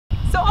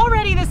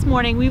this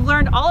morning we've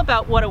learned all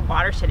about what a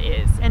watershed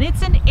is, and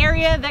it's an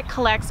area that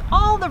collects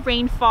all the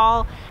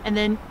rainfall and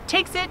then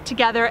takes it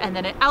together and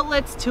then it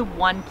outlets to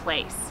one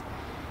place.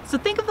 So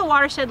think of the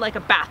watershed like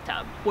a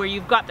bathtub, where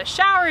you've got the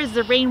shower as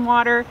the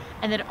rainwater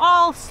and then it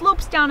all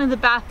slopes down in the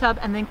bathtub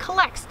and then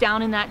collects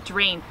down in that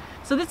drain.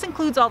 So this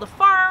includes all the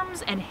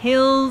farms and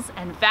hills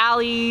and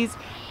valleys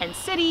and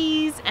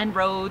cities and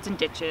roads and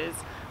ditches,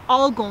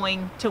 all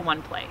going to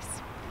one place.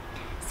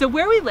 So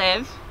where we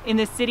live, in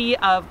the city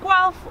of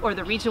Guelph or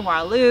the region of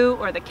Waterloo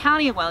or the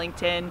county of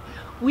Wellington,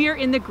 we are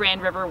in the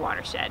Grand River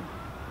watershed.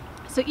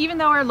 So even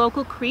though our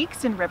local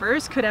creeks and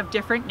rivers could have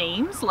different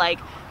names like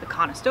the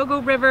Conestoga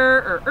River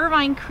or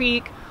Irvine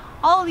Creek,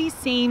 all these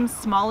same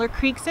smaller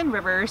creeks and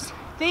rivers,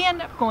 they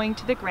end up going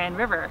to the Grand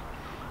River.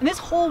 And this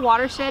whole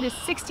watershed is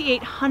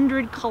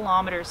 6,800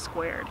 kilometers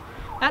squared.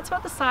 That's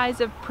about the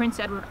size of Prince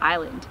Edward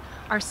Island,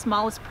 our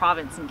smallest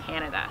province in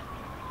Canada.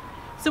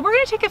 So we're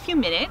going to take a few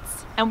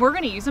minutes and we're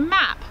going to use a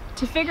map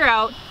to figure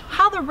out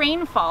how the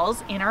rain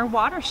falls in our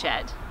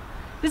watershed.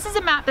 This is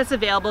a map that's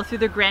available through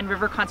the Grand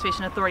River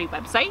Conservation Authority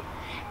website.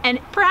 And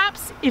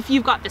perhaps if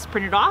you've got this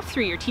printed off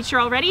through your teacher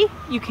already,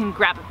 you can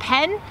grab a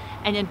pen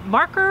and a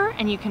marker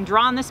and you can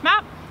draw on this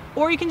map,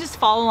 or you can just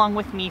follow along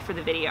with me for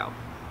the video.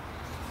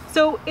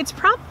 So it's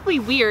probably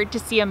weird to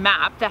see a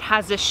map that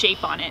has this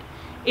shape on it.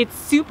 It's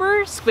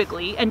super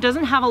squiggly and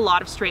doesn't have a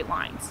lot of straight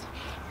lines.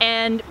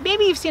 And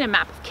maybe you've seen a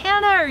map of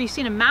Canada or you've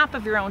seen a map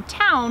of your own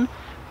town,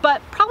 but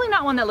probably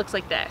not one that looks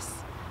like this.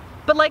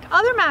 But like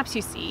other maps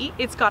you see,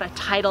 it's got a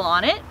title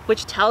on it,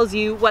 which tells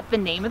you what the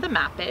name of the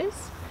map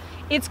is.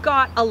 It's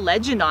got a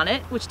legend on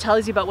it, which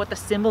tells you about what the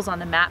symbols on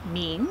the map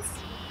means.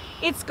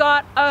 It's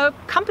got a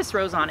compass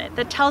rose on it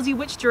that tells you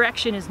which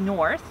direction is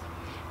north.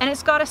 And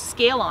it's got a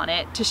scale on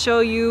it to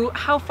show you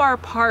how far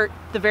apart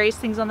the various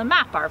things on the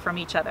map are from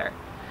each other.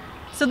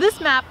 So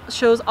this map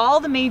shows all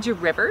the major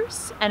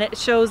rivers, and it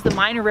shows the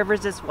minor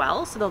rivers as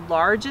well, so the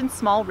large and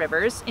small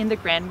rivers in the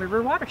Grand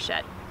River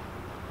watershed.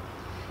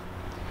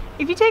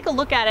 If you take a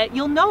look at it,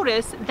 you'll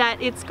notice that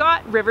it's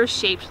got rivers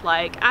shaped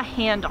like a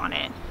hand on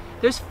it.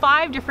 There's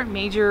 5 different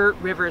major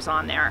rivers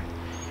on there.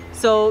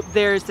 So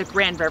there's the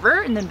Grand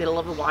River in the middle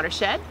of the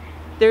watershed.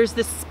 There's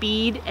the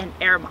Speed and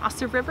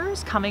Armasa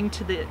rivers coming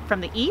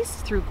from the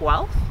east through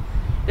Guelph.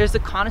 There's the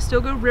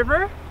Conestoga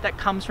River that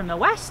comes from the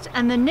west,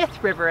 and the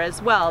Nith River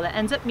as well that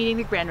ends up meeting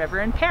the Grand River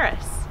in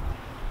Paris.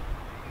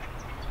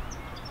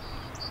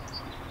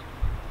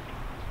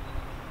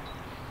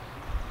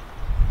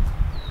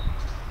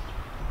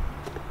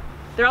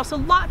 There are also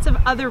lots of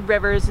other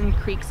rivers and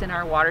creeks in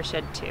our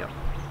watershed too.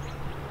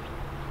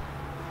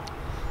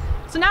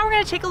 So now we're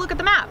going to take a look at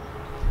the map.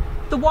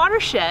 The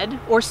watershed,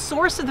 or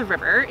source of the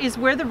river, is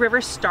where the river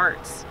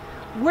starts.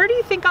 Where do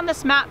you think on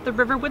this map the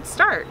river would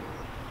start?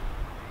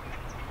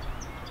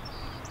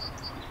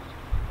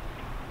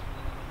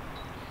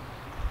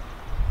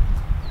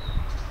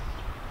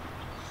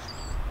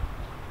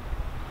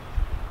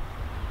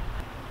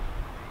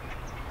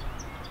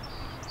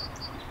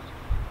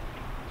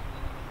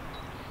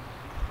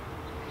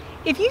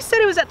 If you said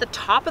it was at the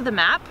top of the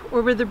map,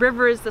 or where the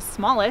river is the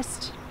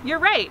smallest, you're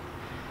right.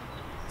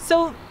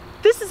 So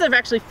this is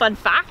actually a fun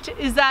fact,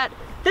 is that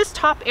this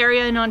top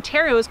area in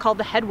Ontario is called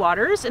the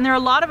headwaters, and there are a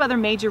lot of other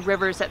major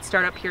rivers that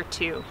start up here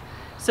too.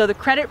 So the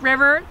Credit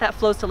River that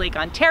flows to Lake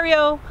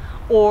Ontario,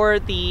 or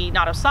the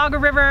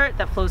Nottawasaga River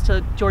that flows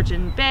to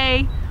Georgian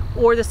Bay,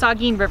 or the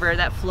Saugeen River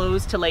that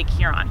flows to Lake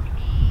Huron.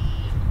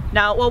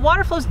 Now, while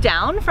water flows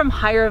down from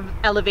higher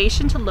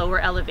elevation to lower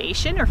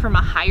elevation, or from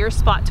a higher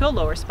spot to a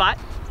lower spot,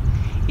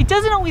 it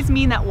doesn't always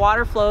mean that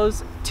water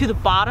flows to the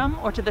bottom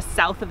or to the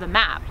south of the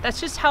map. That's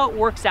just how it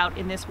works out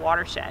in this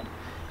watershed.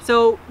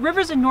 So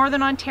rivers in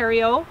northern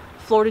Ontario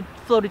flow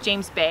to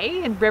James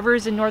Bay, and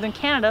rivers in northern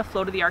Canada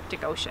flow to the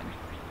Arctic Ocean.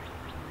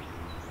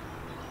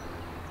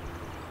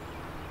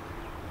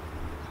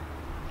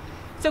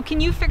 So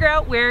can you figure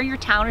out where your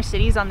town or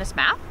city is on this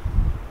map?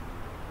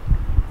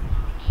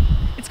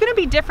 It's going to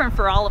be different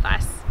for all of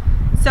us.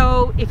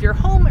 So if your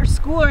home or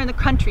school are in the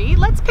country,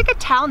 let's pick a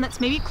town that's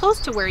maybe close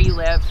to where you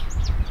live.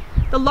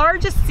 The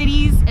largest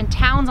cities and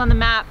towns on the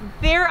map,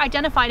 they're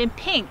identified in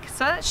pink, so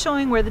that's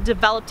showing where the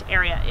developed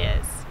area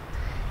is.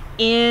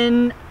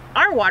 In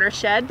our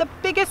watershed, the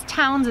biggest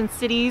towns and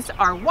cities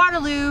are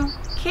Waterloo,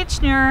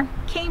 Kitchener,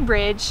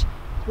 Cambridge,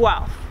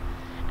 Guelph.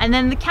 And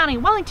then in the county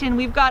of Wellington,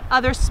 we've got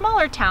other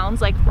smaller towns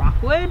like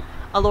Rockwood,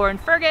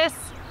 Allure-and-Fergus,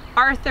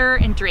 Arthur,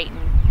 and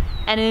Drayton.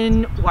 And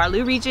in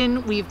Waterloo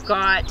region, we've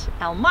got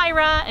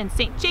Elmira and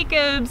St.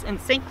 Jacobs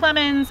and St.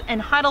 Clemens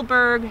and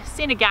Heidelberg,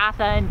 St.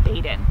 Agatha, and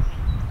Baden.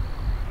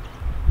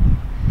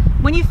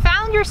 When you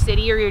found your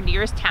city or your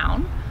nearest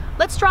town,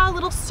 let's draw a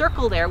little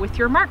circle there with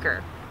your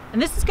marker. And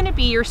this is going to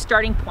be your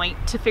starting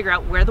point to figure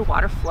out where the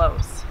water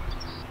flows.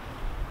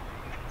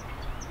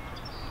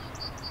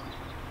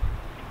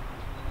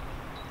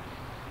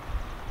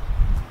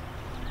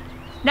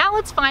 Now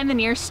let's find the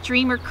nearest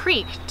stream or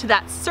creek to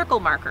that circle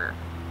marker.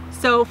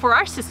 So for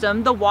our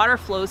system, the water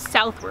flows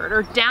southward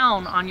or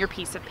down on your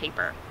piece of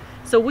paper.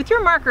 So with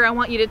your marker, I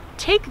want you to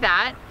take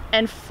that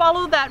and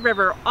follow that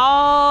river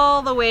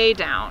all the way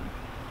down.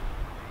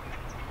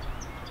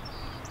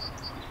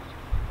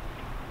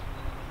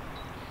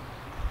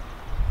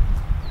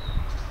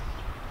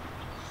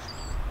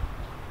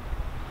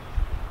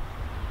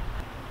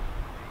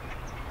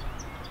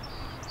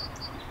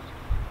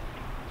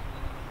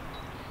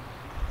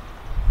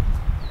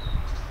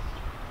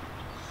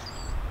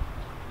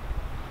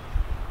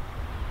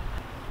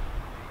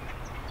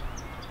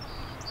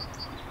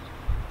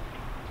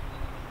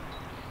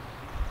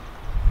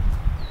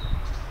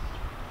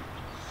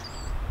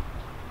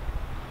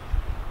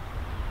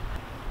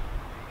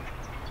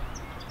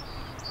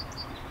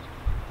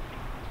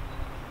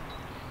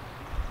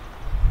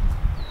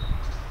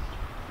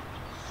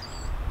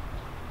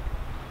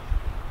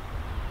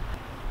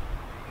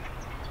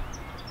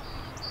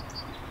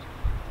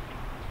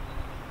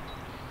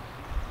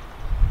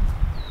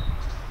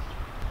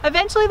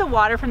 Eventually the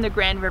water from the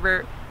Grand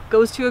River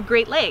goes to a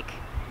Great Lake.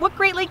 What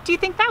Great Lake do you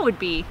think that would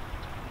be?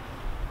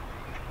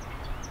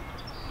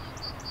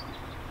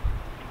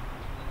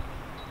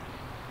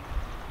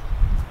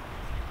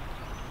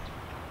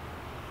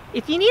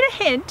 If you need a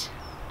hint,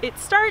 it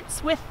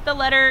starts with the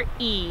letter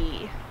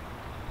E.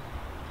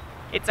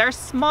 It's our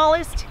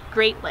smallest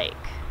Great Lake.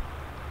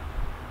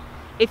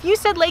 If you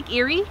said Lake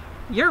Erie,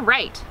 you're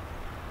right.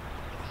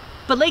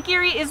 But Lake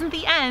Erie isn't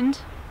the end.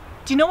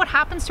 Do you know what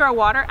happens to our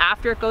water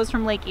after it goes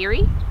from Lake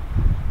Erie?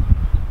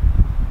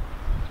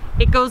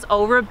 It goes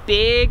over a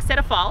big set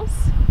of falls,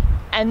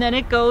 and then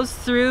it goes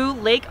through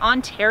Lake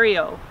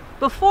Ontario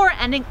before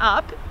ending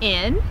up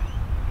in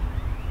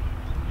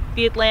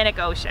the Atlantic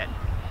Ocean.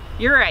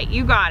 You're right,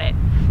 you got it.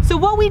 So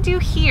what we do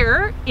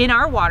here in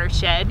our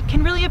watershed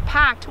can really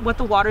impact what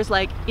the water's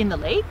like in the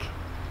lake,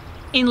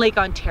 in Lake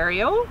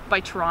Ontario by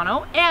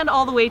Toronto, and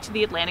all the way to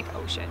the Atlantic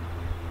Ocean.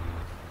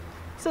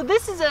 So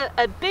this is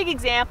a big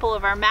example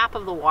of our map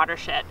of the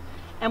watershed.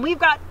 And we've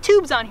got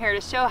tubes on here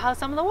to show how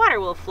some of the water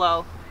will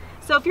flow.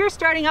 So if you're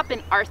starting up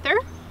in Arthur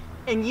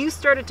and you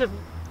started to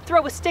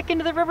throw a stick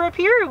into the river up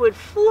here, it would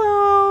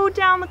flow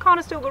down the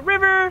Conestoga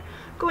River,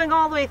 going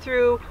all the way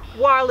through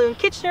Waterloo and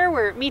Kitchener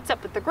where it meets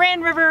up with the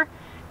Grand River,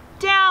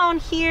 down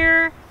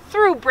here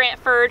through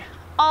Brantford,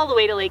 all the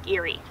way to Lake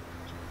Erie.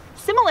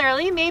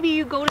 Similarly, maybe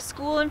you go to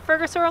school in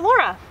Fergus or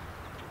Elora,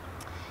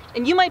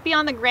 and you might be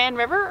on the Grand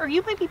River, or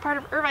you might be part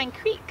of Irvine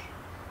Creek.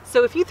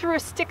 So if you threw a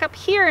stick up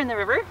here in the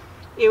river,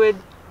 it would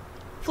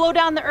flow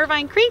down the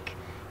Irvine Creek,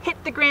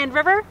 hit the Grand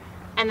River,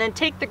 and then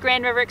take the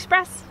Grand River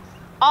Express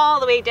all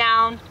the way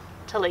down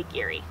to Lake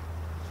Erie.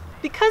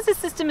 Because the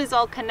system is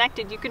all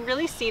connected, you can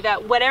really see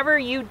that whatever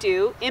you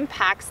do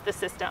impacts the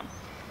system.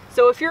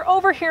 So if you're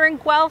over here in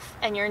Guelph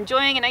and you're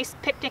enjoying a nice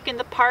picnic in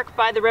the park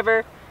by the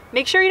river,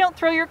 make sure you don't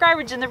throw your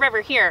garbage in the river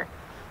here,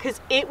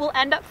 because it will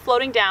end up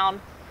floating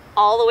down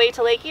all the way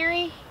to Lake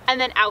Erie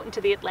and then out into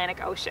the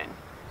Atlantic Ocean.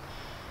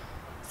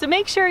 So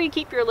make sure you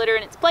keep your litter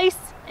in its place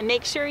and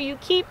make sure you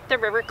keep the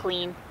river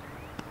clean.